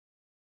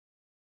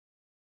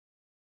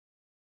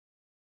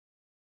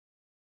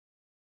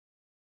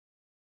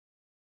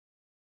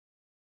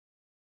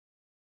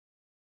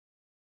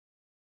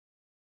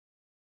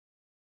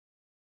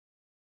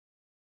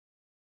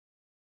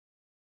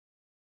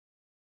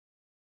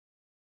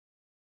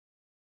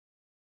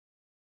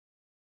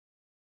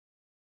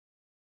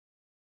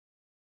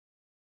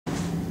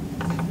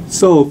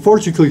So,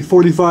 fortunately,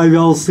 45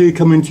 LC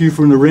coming to you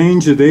from the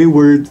range today.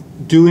 We're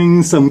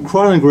doing some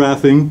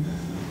chronographing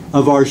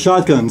of our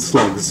shotgun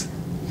slugs.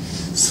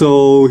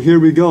 So, here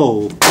we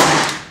go.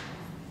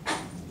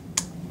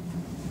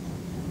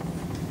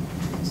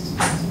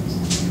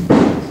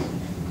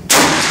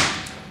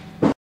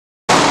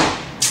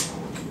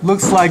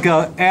 Looks like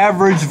an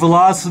average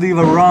velocity of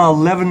around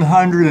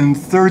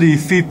 1130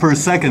 feet per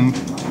second.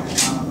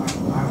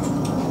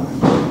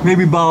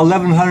 Maybe about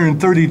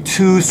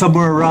 1132,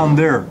 somewhere around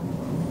there.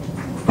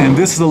 And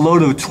this is a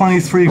load of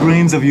 23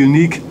 grains of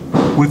unique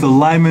with the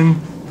Lyman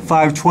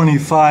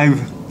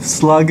 525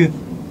 slug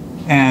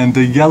and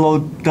the yellow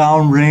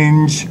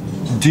downrange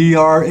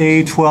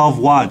DRA 12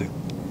 wad.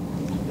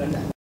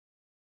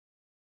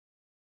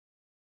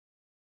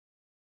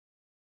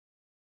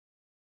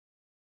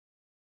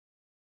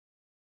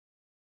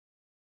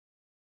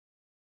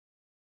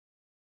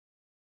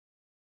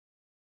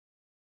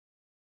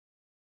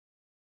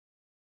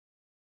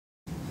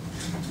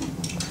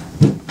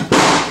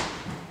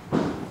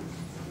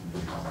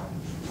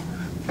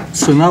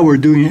 So now we're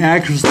doing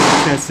accuracy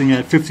testing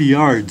at 50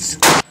 yards.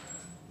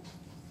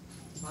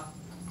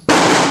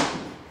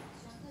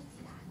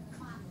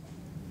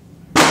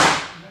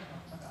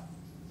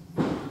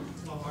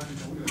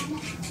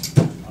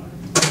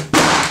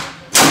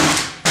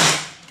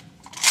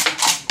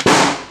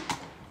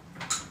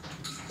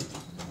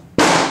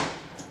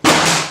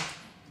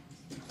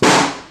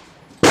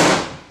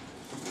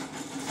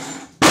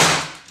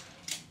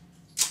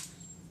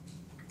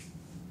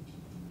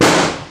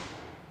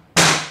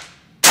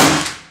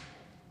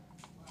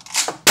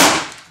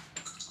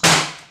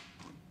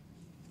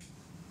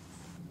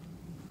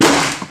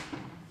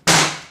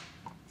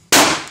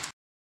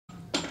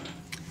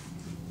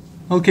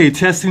 Okay,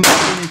 testing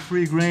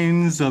 23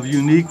 grains of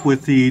unique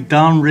with the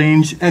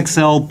downrange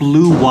XL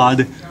blue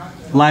wad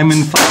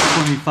Lyman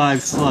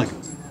 525 slug,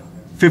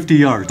 50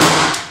 yards.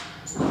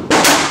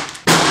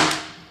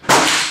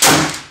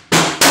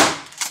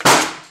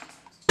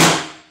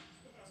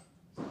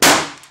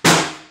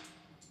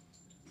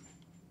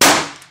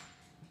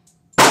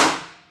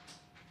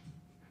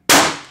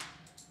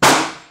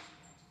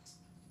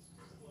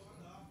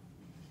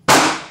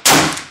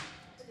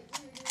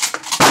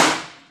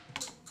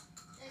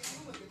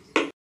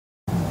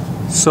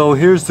 So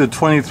here's the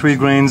 23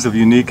 grains of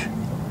unique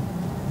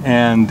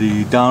and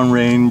the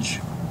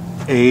downrange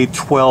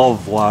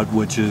A12 wad,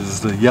 which is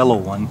the yellow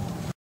one.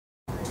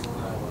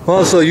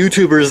 Well, so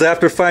YouTubers,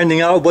 after finding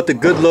out what the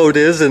good load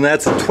is, and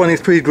that's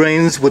 23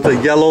 grains with the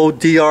yellow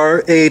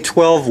DRA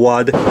 12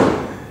 wad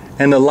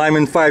and the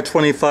Lyman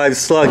 525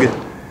 slug,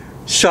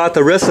 shot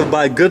the rest of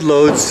my good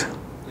loads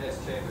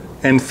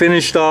and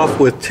finished off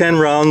with 10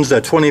 rounds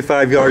at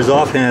 25 yards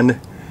offhand.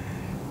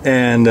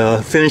 And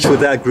finished with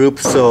that group,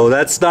 so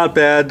that's not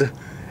bad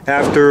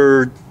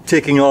after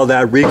taking all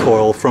that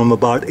recoil from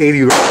about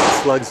 80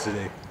 slugs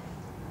today.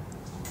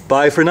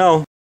 Bye for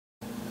now.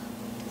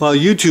 Well,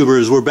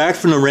 YouTubers, we're back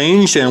from the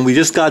range and we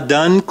just got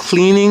done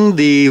cleaning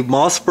the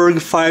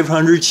Mossberg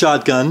 500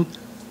 shotgun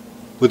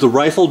with the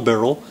rifled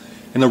barrel,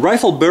 and the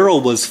rifled barrel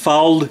was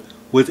fouled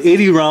with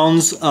 80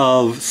 rounds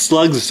of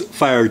slugs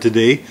fired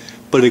today,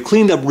 but it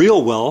cleaned up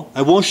real well.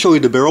 I won't show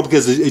you the barrel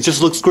because it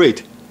just looks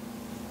great.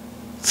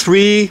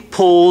 3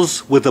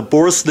 pulls with a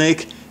bore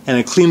snake, and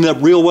it cleaned up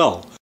real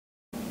well.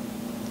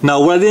 Now,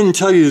 what I didn't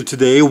tell you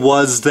today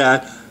was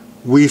that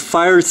we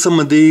fired some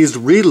of these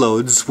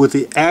reloads with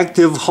the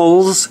active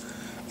hulls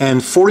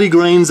and 40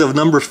 grains of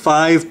number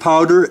 5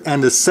 powder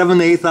and the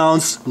 7/8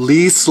 ounce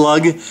Lee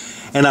slug,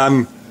 and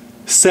I'm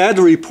sad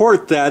to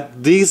report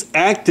that these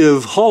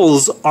active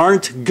hulls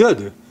aren't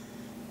good,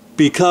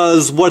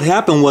 because what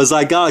happened was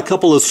I got a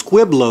couple of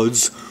squib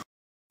loads.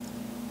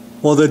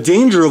 Well, the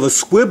danger of a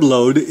squib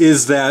load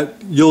is that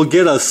you'll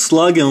get a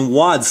slug and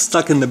wad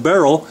stuck in the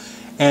barrel,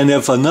 and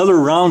if another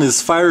round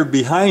is fired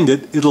behind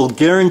it, it'll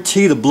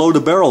guarantee to blow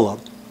the barrel up.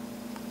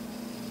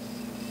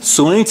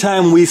 So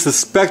anytime we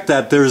suspect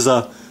that there's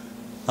a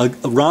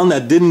round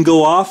that didn't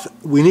go off,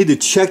 we need to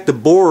check the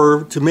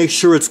bore to make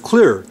sure it's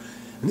clear.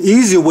 An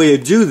easy way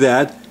to do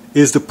that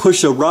is to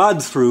push a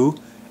rod through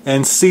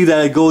and see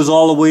that it goes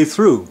all the way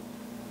through.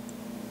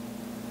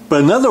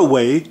 But another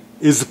way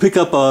is to pick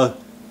up a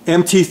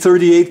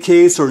MT38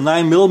 case or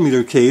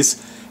 9mm case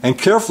and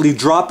carefully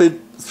drop it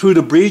through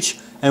the breech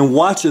and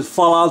watch it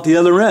fall out the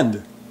other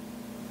end.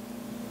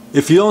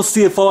 If you don't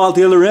see it fall out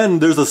the other end,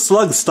 there's a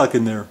slug stuck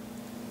in there.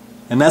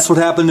 And that's what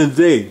happened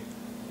today.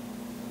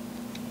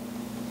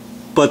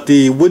 But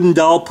the wooden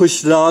dowel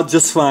pushed it out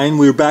just fine.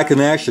 We were back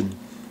in action.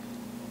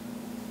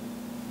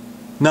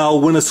 Now,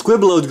 when a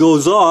squib load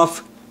goes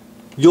off,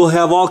 you'll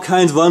have all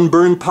kinds of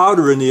unburned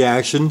powder in the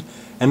action,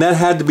 and that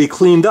had to be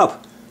cleaned up.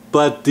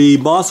 But the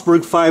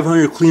Mossberg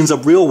 500 cleans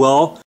up real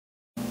well.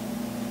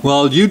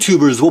 Well,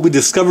 YouTubers, what we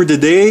discovered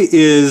today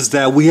is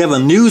that we have a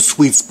new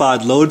sweet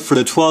spot load for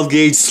the 12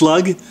 gauge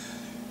slug.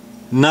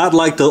 Not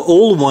like the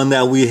old one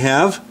that we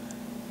have,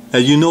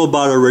 that you know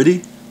about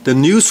already. The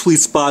new sweet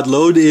spot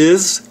load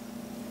is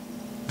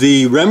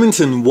the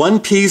Remington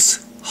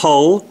one-piece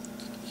hull,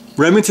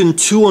 Remington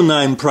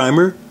 209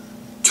 primer,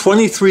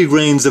 23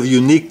 grains of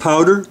unique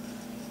powder,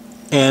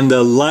 and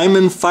the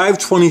Lyman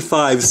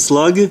 525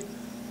 slug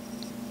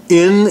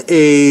in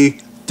a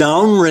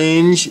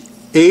downrange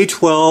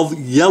A12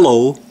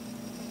 yellow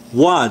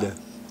wad.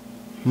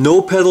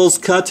 No petals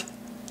cut,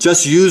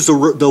 just use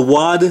the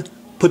wad,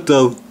 put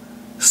the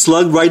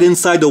slug right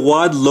inside the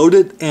wad, load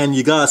it, and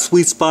you got a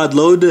sweet spot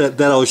load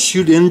that'll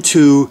shoot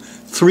into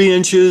 3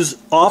 inches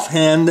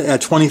offhand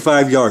at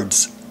 25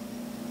 yards.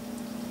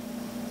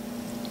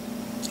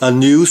 A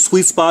new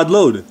sweet spot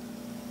load.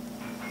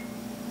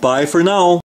 Bye for now.